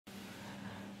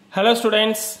Hello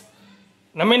students,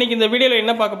 நம்ம இன்னைக்கு இந்த வீடியோல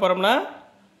என்ன பார்க்க போறோம்னா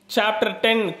chapter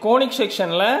 10 conic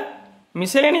sectionல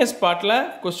miscellaneous partல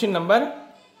question number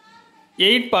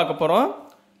 8 பார்க்க போறோம்.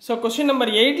 So question number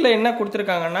 8ல என்ன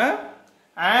கொடுத்திருக்காங்கன்னா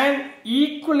an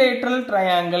equilateral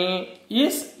triangle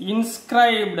is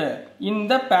inscribed in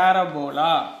the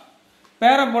parabola.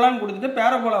 parabola ன்னு கொடுத்துட்டு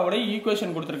parabola-ஓட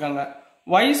ஈக்குவேஷன் கொடுத்திருக்காங்க.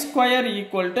 y square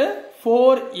equal to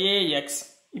 4ax.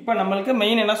 இப்போ நமக்கு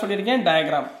மெயின் என்ன சொல்லிருக்கேன்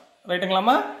டயகிராம்.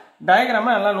 ரைட்டுங்களாமா?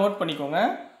 டயகிராமை நல்லா நோட் பண்ணிக்கோங்க.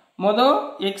 முதல்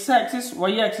x axis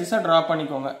y axis draw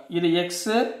பண்ணிக்கோங்க. இது x,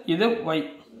 இது y.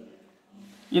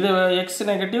 இது x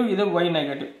நெகட்டிவ், இது y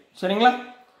நெகட்டிவ். சரிங்களா?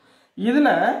 இதுல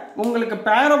உங்களுக்கு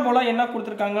பாராபோலா என்ன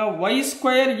கொடுத்திருக்காங்க? y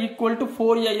square equal to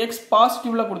 4ax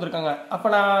பாசிட்டிவ்ல கொடுத்திருக்காங்க.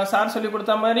 அப்ப நான் சார் சொல்லி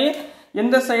கொடுத்த மாதிரி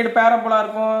எந்த சைடு பாராபோலா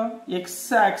இருக்கும்? x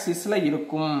axisல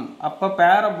இருக்கும். அப்ப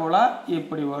பாராபோலா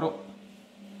இப்படி வரும்.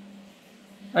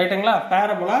 ரைட்டுங்களா?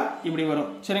 பாராபோலா இப்படி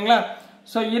வரும். சரிங்களா?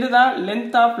 சோ இதுதான்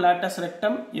length of latus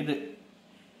rectum இது.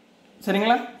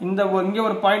 சரிங்களா? இந்த இங்க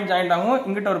ஒரு பாயிண்ட் ஜாயிண்ட் ஆகும்,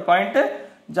 இங்கிட்ட ஒரு பாயிண்ட்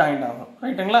ஜாயிண்ட் ஆகும்.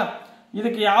 ரைட்டுங்களா?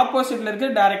 இதுக்கு ஆப்போசிட்ல இருக்கு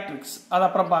டைரக்ட்ரிக்ஸ். அத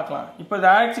அப்புறம் பார்க்கலாம். இப்போ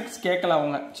டைரக்ட்ரிக்ஸ் கேட்கல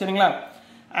அவங்க. சரிங்களா?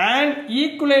 an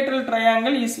equilateral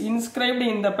triangle is inscribed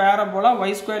in the parabola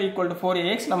y square equal to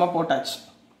 4ax நம்ம போட்டாச்சு.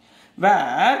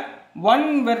 where one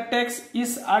vertex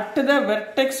is at the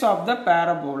vertex of the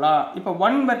parabola. இப்போ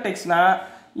one vertexனா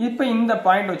இப்போ இந்த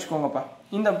பாயிண்ட் வெச்சுக்கோங்கப்பா.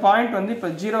 இந்த பாயிண்ட் வந்து இப்போ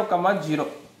 0,0.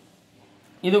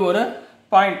 இது ஒரு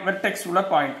பாயிண்ட், வெர்டெக்ஸ் உள்ள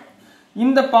பாயிண்ட்.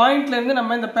 இந்த பாயிண்ட்ல இருந்து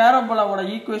நம்ம இந்த பாராபோலாவோட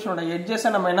ஈக்குவேஷனோட எட்ஜஸை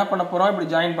நம்ம என்ன பண்ண போறோம்? இப்படி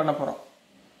ஜாயின் பண்ண போறோம்.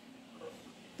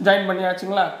 ஜாயின்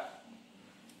பண்ணியாச்சுங்களா?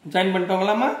 ஜாயின்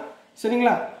பண்ணிட்டோங்களாமா?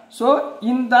 சரிங்களா? சோ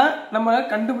இந்த நம்ம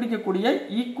கண்டுபிடிக்கக்கூடிய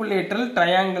ஈக்குவலேட்டரல்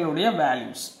ட்ரையாங்கிள் உடைய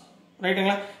வேல்யூஸ்.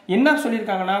 ரைட்டுங்களா? என்ன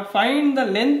சொல்லியிருக்காங்கன்னா find the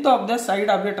length of the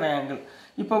side of the triangle.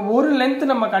 இப்போ ஒரு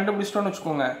லென்த் நம்ம கண்டுபிடிச்சிட்டோம்னு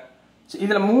வச்சுக்கோங்க.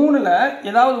 இதுல மூணுல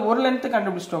ஏதாவது ஒரு லென்த்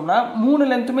கண்டுபிடிச்சிட்டோம்னா மூணு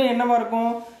லென்த்துமே என்னவா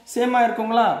இருக்கும்? சேமா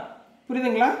இருக்குங்களா?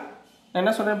 புரியுதுங்களா? நான்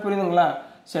என்ன சொல்றேன் புரியுதுங்களா?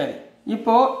 சரி,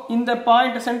 இப்போ இந்த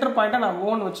பாயிண்ட் சென்டர் பாயிண்டை நான்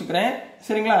ஓன் வச்சுக்கிறேன்.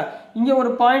 சரிங்களா? இங்க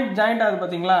ஒரு பாயிண்ட் ஜாயிண்ட் ஆகுது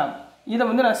பாத்தீங்களா? இதை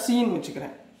வந்து நான் சீன்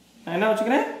வச்சுக்கிறேன். நான் என்ன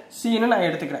வச்சுக்கிறேன்? சீன்னு நான்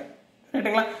எடுத்துக்கிறேன்.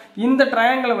 ரைட்டுங்களா? இந்த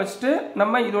ட்ரையாங்கிளை வச்சுட்டு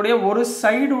நம்ம இதோடைய ஒரு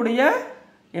சைடுடைய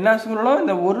என்ன சொல்லணும்?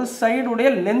 இந்த ஒரு சைடுடைய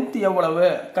லென்த் எவ்வளவு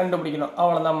கண்டுபிடிக்கணும்.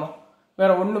 அவ்வளவுதான்,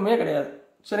 வேற ஒண்ணுமே கிடையாது.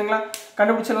 சரிங்களா?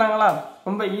 கண்டுபிடிச்சிடலாங்களா?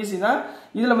 ரொம்ப ஈஸி தான்.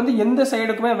 இதுல வந்து எந்த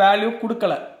சைடுக்குமே வேல்யூ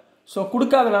கொடுக்கல. ஸோ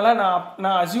கொடுக்காதனால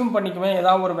நான் அசியூம் பண்ணிக்குவேன்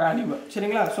ஏதாவது ஒரு வேல்யூ.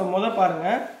 சரிங்களா? ஸோ முதல் பாருங்க.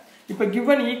 இப்போ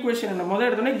கிவன் ஈக்குவேஷன் என்ன முதல்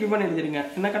எடுத்தோடனே given எழுதிருங்க.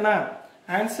 என்னக்கண்ணா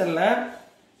ஆன்சர்ல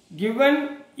given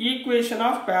equation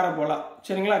of parabola.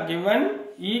 சரிங்களா? கிவன்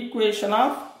ஈக்குவேஷன்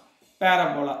ஆஃப்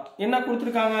பாராபோலா என்ன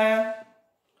கொடுத்துருக்காங்க?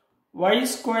 y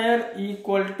square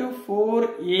equal to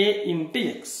 4a into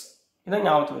x. இதை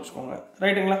ஞாபகத்தில் வச்சுக்கோங்க.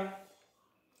 ரைட்டுங்களா?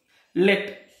 லெட்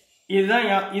இதுதான்,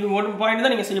 இது ஒரு பாயிண்ட்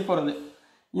தான் நீங்க செய்ய போறது.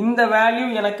 இந்த வேல்யூ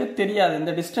எனக்கு தெரியாது,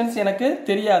 இந்த டிஸ்டன்ஸ் எனக்கு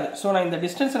தெரியாது. ஸோ நான் இந்த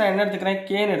டிஸ்டன்ஸ் நான் என்ன எடுத்துக்கிறேன்?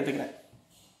 கேன்னு எடுத்துக்கிறேன்.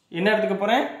 என்ன எடுத்துக்க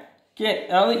போறேன்? கே.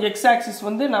 அதாவது எக்ஸ் ஆக்சிஸ்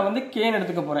வந்து நான் வந்து கேன்னு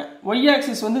எடுத்துக்க போறேன். ஒய்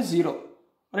ஆக்சிஸ் வந்து 0.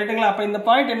 ரைட்டுங்களா? அப்ப இந்த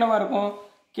பாயிண்ட் என்னவா இருக்கும்?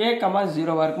 கே கமா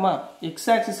 0வா இருக்குமா? எக்ஸ்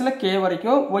ஆக்சிஸ்ல கே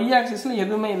வரைக்கும், ஒய் ஆக்சிஸ்ல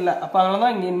எதுவுமே இல்லை. அப்ப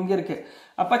அதனாலதான் இங்க இருக்கு.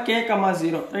 அப்ப கே கமா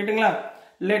 0. ரைட்டுங்களா?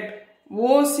 லெட்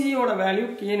ஓசியோட வேல்யூ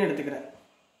கேன்னு எடுத்துக்கிறேன்.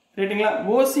 ரைட்டுங்களா?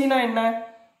 ஓசினா என்ன?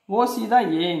 ஓசி தான்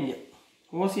ஏ. இங்க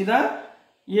ஓசி தான்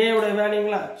ஏ உடைய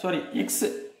வேல்யூங்களா? Sorry, X.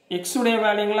 எக்ஸ் உடைய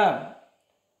வேல்யூங்களா?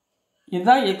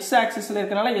 இதுதான் எக்ஸ் ஆக்சிஸ்ல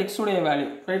இருக்கனால எக்ஸ் உடைய வேல்யூ.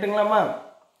 ரைட்டுங்களாமா?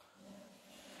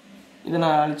 இதை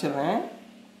நான் அழிச்சிடுறேன்.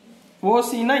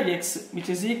 ஓசினா X which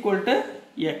is equal to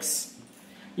X.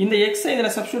 இந்த எக்ஸ்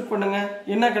இதில் சப்ஸ்டிட்யூட் பண்ணுங்க.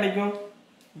 என்ன கிடைக்கும்?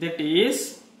 that is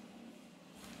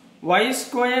y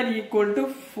square equal to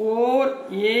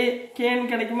 4ak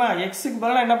கிடைக்குமா? x க்கு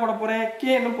பதிலா என்ன போட போறேன்?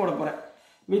 k ன்னு போட போறேன்.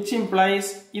 which implies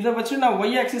இத வச்சு நான்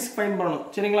y axis ஃபைண்ட் பண்ணனும்.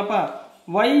 சரிங்களாப்பா?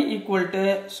 y equal to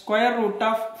square root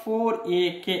of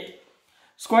 4ak.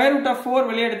 square root of 4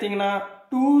 வெளிய எடுத்தீங்கன்னா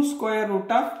 2 square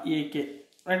root of ak.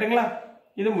 ரைட்டுங்களா?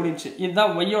 இது முடிஞ்சு.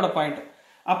 இதுதான் y ஓட பாயிண்ட்.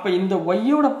 அப்ப இந்த y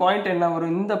ஓட பாயிண்ட் என்ன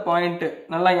வரும்? இந்த பாயிண்ட்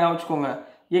நல்லா ஞாபகம் வச்சுக்கோங்க.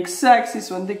 x axis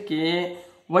வந்து k,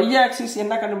 y axis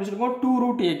என்ன கண்டுபிடிச்சிருக்கோம்? 2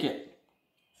 root ak.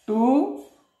 2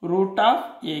 root of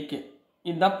ak.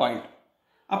 இதுதான் பாயிண்ட்.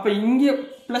 அப்ப இங்க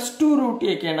 +2 root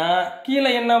ak னா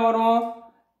கீழே என்ன வரும்?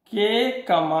 k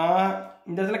கமா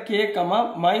இந்த இடத்துல k கமா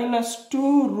 -2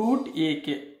 root ak.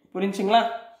 புரிஞ்சுங்களா?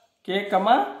 k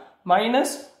comma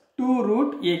 -2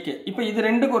 root ak. இப்போ இது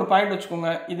ரெண்டுக்கு ஒரு பாயிண்ட்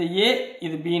வச்சுக்கோங்க. இது a,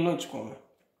 இது b ன்னு வச்சுக்கோங்க.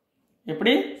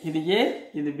 எப்படி? இது a,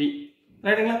 இது b.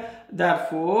 ரைட்டுங்களா?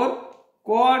 therefore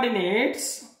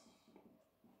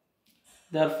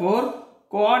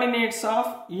coordinates of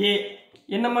a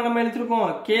என்னமா நம்ம எடுத்துருக்கோம்?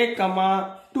 k,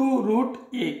 2 root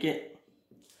ak.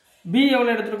 b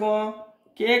எவ்வளவு எடுத்துருக்கோம்?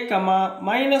 k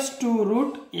minus 2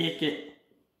 root ak.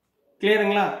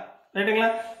 கிளியருங்களா? ரைட்டுங்களா?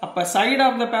 அப்ப side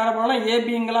of the parabola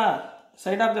abங்களா?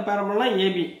 Side of the parabola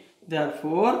ab.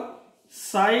 Therefore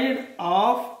side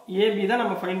of ab தான்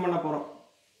நம்ம ஃபைண்ட் பண்ண போறோம்.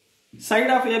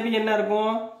 Side of ab என்ன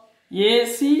இருக்கும்?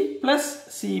 ac plus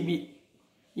cb.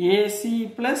 ac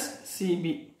plus cb.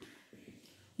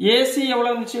 ac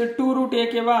எவ்வளவு இருந்துச்சு? 2 root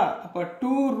ak வா? அப்ப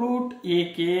 2 root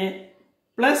ak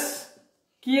plus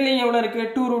கீழே எவ்வளவு இருக்கு?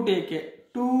 2 root ak.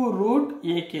 2 root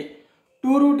ak.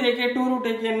 2 root ak 2 root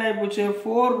ak என்ன ஆயிடுச்சு?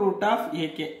 4 root of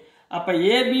ak. அப்ப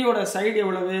ab ஓட சைடு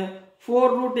எவ்வளவு?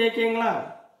 4 root akங்களா?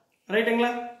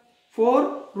 ரைட்டுங்களா? 4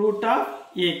 root of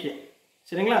ak.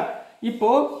 சரிங்களா? இப்போ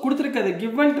கொடுத்திருக்கிறது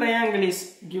given triangle is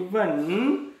given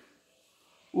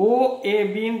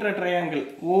OAB ன்ற triangle.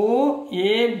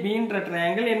 OAB ன்ற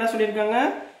triangle என்ன சொல்லிருக்காங்க?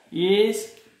 is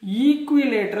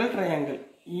equilateral triangle.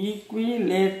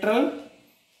 Equilateral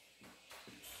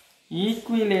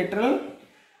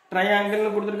triangle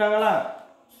னு கொடுத்திருக்காங்களா?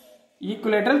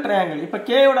 Equilateral triangle. இப்ப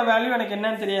k ஓட வேல்யூ எனக்கு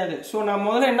என்னன்னு தெரியாது. சோ நான்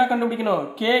முதல்ல என்ன கண்டுபிடிக்கணும்?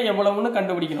 k எவ்வளவுன்னு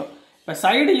கண்டுபிடிக்கணும். இப்ப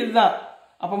சைடு இதுதான்.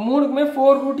 அப்ப மூணுக்குமே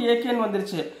 4 root ak ன்னு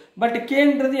வந்துருச்சு. பட் k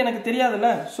ன்றது எனக்கு தெரியாதுல.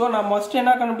 சோ நான் மஸ்ட்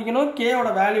என்ன கண்டுபிடிக்கணும்? k ஓட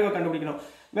வேல்யூவை கண்டுபிடிக்கணும்.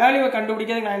 வேல்யூவை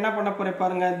கண்டுபிடிக்கிறதுக்கு நான் என்ன பண்ண போறேன்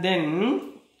பாருங்க. then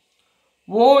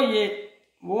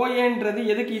OA ன்றது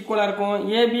எதுக்கு ஈக்குவலா இருக்கும்?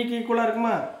 AB க்கு ஈக்குவலா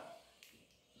இருக்குமா?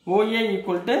 OA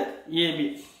equal to AB.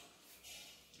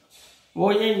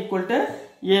 OA equal to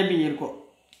AB இருக்கும்.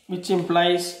 which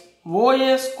implies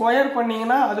OA square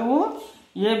பண்ணீங்கன்னா அதுவும்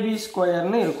AB square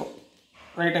ன்னு இருக்கும்.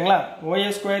 ரைட்டுங்களா? OA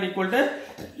square equal to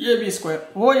AB square.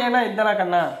 OA னா இதனா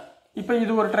கண்ணா? இப்போ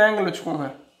இது ஒரு ட்ரையாங்கிள் வச்சுக்கோங்க.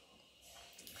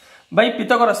 by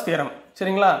Pythagoras theorem.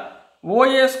 சரிங்களா?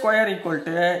 OA square equal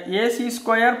to AC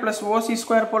square plus OC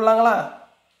square போடலாங்களா?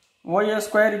 OA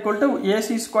square equal to AC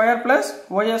square plus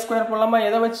OA square போடலாமா?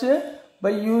 எதை வச்சு?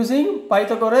 by using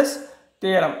Pythagoras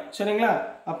theorem. சரிங்களா?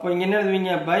 அப்போ இங்க என்ன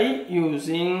எழுதுவீங்க? by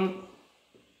using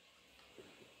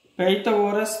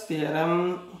Pythagoras theorem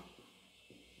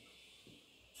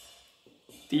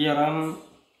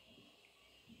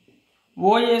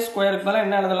OA square க்கு பதிலா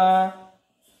என்ன எழுதலாம்?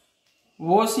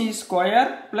 OC square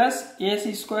plus AC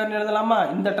square ன்னு எழுதலாமா?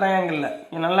 இந்த ட்ரையாங்கிள்ல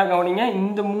நல்லா கவனிங்க.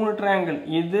 இந்த மூணு ட்ரையாங்கிள்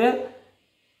இது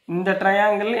இந்த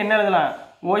ட்ரையாங்கிள் என்ன எழுதலாம்?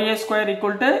 OA square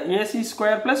equal to AC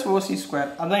square plus OC square.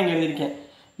 அதான் இங்க எழுதியிருக்கேன்.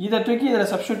 இதை தூக்கி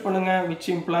இதில் சப்ஸ்டியூட் பண்ணுங்க. which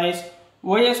implies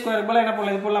OA square க்கு பதிலா என்ன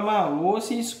பண்ணலாம்? இது போடலாமா? OC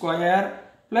square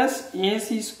plus AC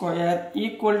square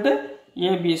equal to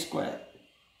AB square.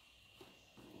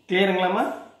 கிளியருங்களாமா?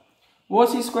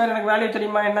 OC square எனக்கு வேல்யூ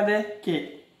தெரியுமா? என்னது? k.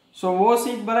 so OC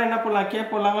க்கு பதிலா என்ன பண்ணலாம்? k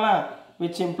போடலாங்களா?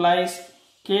 which implies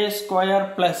k square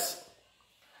plus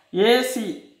AC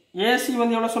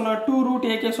வந்து எவ்வளவு சொன்னா? 2 root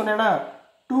ak சொன்னேனா?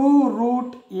 2 root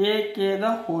ak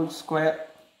the whole square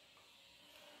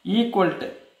equal to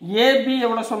AB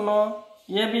எவ்வளவு சொன்னோம்?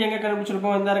 AB எங்க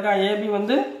கண்டுபிடிச்சிருக்கோம்? இந்த இருக்கா? AB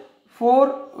வந்து 4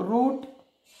 root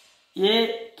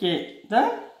ak the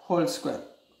whole square.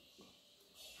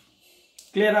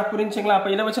 கிளியரா? புரிஞ்சுங்களா? அப்ப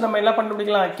இதை வச்சு நம்ம என்ன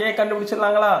கண்டுபிடிக்கலாம்? k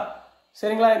கண்டுபிடிச்சிடலாங்களா?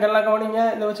 சரிங்களா? இதெல்லாம் கவனிங்க.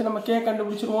 இதை வச்சு நம்ம k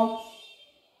கண்டுபிடிச்சிருவோம்.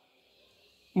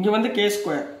 இங்க வந்து k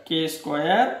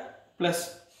square plus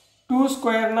 2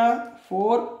 squareனா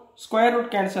 4 square root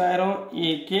cancel ஆயிரும்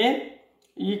ak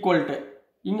equal to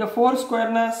இங்க 4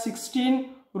 squareனா 16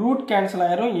 root cancel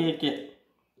ஆயிரும் ak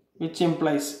which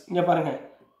implies இங்க பாருங்க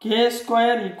k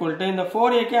square equal to இந்த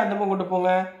 4ak அந்த பக்கம் கொண்டு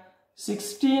போங்க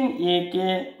 16ak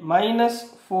minus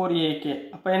 4ak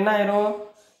அப்ப என்ன ஆயிரும்?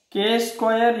 k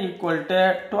square equal to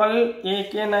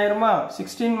 12ak ஆயிருமா?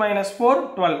 16 minus 4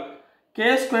 12 k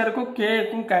square க்கு k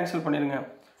க்கும் கேன்சல் பண்ணிருங்க.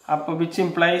 அப்ப which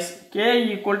implies k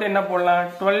equal to என்ன போடலாம்?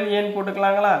 12a ன்னு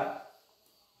போட்டுக்கலாங்களா?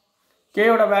 k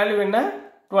ஓட வேல்யூ என்ன?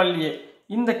 12a.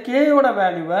 இந்த k ஓட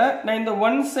வேல்யூவை நான் இந்த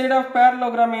one side of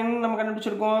parallelogram என்ன நம்ம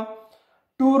கண்டுபிடிச்சிருக்கோம்?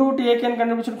 2 root ak ன்னு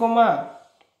கண்டுபிடிச்சிருக்கோமா?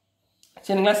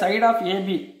 சரிங்களா? side of AB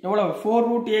எவ்வளவு? 4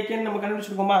 root ak ன்னு நம்ம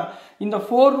கண்டுபிடிச்சிருக்கோமா? இந்த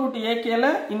 4 root ak ல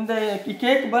இந்த k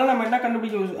க்கு பதிலா நம்ம என்ன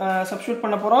சப்ஸ்டிட்யூட்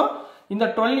பண்ண போறோம்? இந்த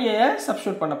 12a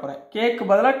சப்ஸ்டிட்யூட் பண்ண போறேன். k க்கு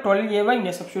பதிலா 12a வை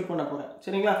இங்க சப்ஸ்டிட்யூட் பண்ண போறேன்.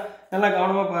 சரிங்களா? நல்லா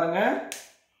கவனமா பாருங்க.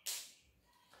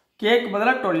 k க்கு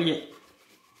பதிலா 12a.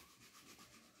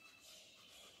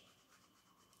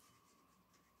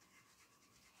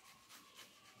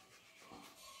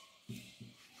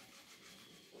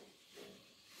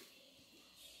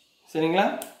 சரிங்களா?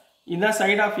 இதுதான்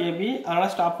side of AB. அதனால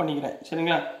ஸ்டாப் பண்ணிக்கிறேன்.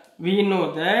 சரிங்களா? we know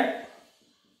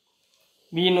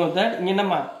that இங்க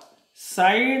என்னமா?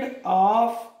 side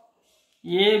of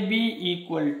AB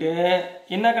equal to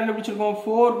என்ன கண்டுபிடிச்சிருக்கோம்?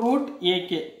 4 root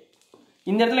ak.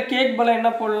 இந்த இடத்துல k க்கு பதிலா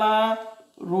என்ன போடலாம்?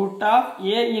 root of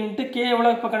a into k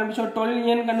எவ்வளவு இப்ப கண்டுபிடிச்சோம்?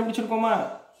 12a ன்னு கண்டுபிடிச்சிருக்கோமா?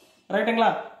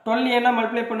 ரைட்டுங்களா? 12a னா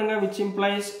மல்டிப்ளை பண்ணுங்க which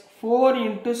implies 4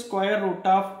 into square root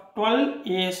of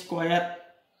 12a square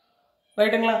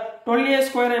ரைட்டுங்களா 12a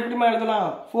square எப்படிமா எழுதலாம்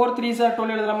 4 3s are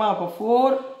 12 எழுதலாமா அப்ப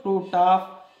 4 root of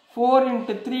 4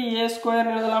 into 3a square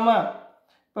எழுதலாமா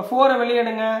இப்ப 4 வெளிய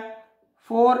எடுங்க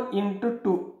 4 into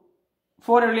 2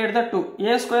 4 வெளிய எடுத்தா 2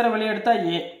 a square வெளிய எடுத்தா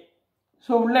a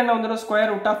so உள்ள என்ன வந்துரும் square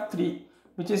root of 3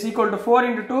 which is equal to 4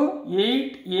 into 2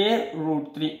 8a root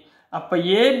 3 அப்ப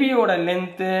AB ஓட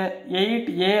length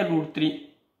 8a root 3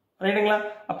 ரைட்டுங்களா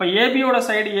அப்ப AB ஓட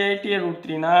சைடு 8a root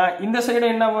 3 னா இந்த சைடு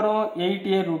என்ன வரும்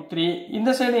 8a root 3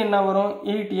 இந்த சைடு என்ன வரும்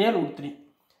 8a root 3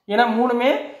 ஏனா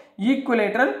மூணுமே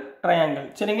ஈக்குவலேட்டரல் ட்ரையாங்கிள்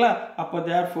சரிங்களா அப்ப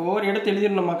therefore எடுத்து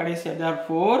எழுதிரணுமா கடைசியா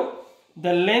therefore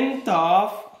the length of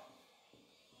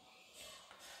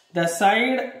the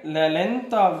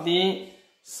length of the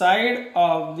side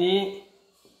of the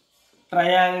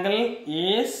triangle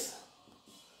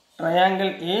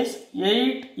is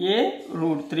 8a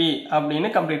root 3 அப்படினு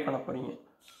கம்ப்ளீட் பண்ண போறீங்க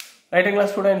ரைட்டுங்களா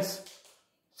ஸ்டூடண்ட்ஸ்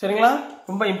சரிங்களா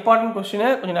ரொம்ப இம்பார்ட்டன்ட் क्वेश्चन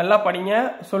கொஞ்சம் நல்லா படிங்க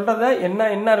சொல்றத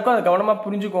என்ன இருக்கோ அத கவனமா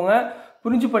புரிஞ்சுக்கோங்க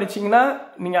புரிஞ்சு படிச்சீங்கன்னா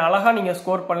நீங்க அழகா நீங்க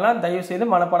ஸ்கோர் பண்ணலாம் தயவு செய்து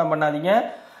மனப்பாடம் பண்ணாதீங்க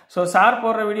சோ சார்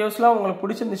போடுற வீடியோஸ்லாம் உங்களுக்கு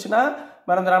பிடிச்சிருந்துச்சுனா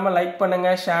மறந்துடாம லைக் பண்ணுங்க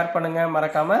ஷேர் பண்ணுங்க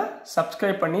மறக்காம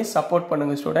Subscribe பண்ணி சப்போர்ட்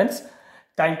பண்ணுங்க ஸ்டூடண்ட்ஸ்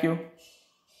Thank you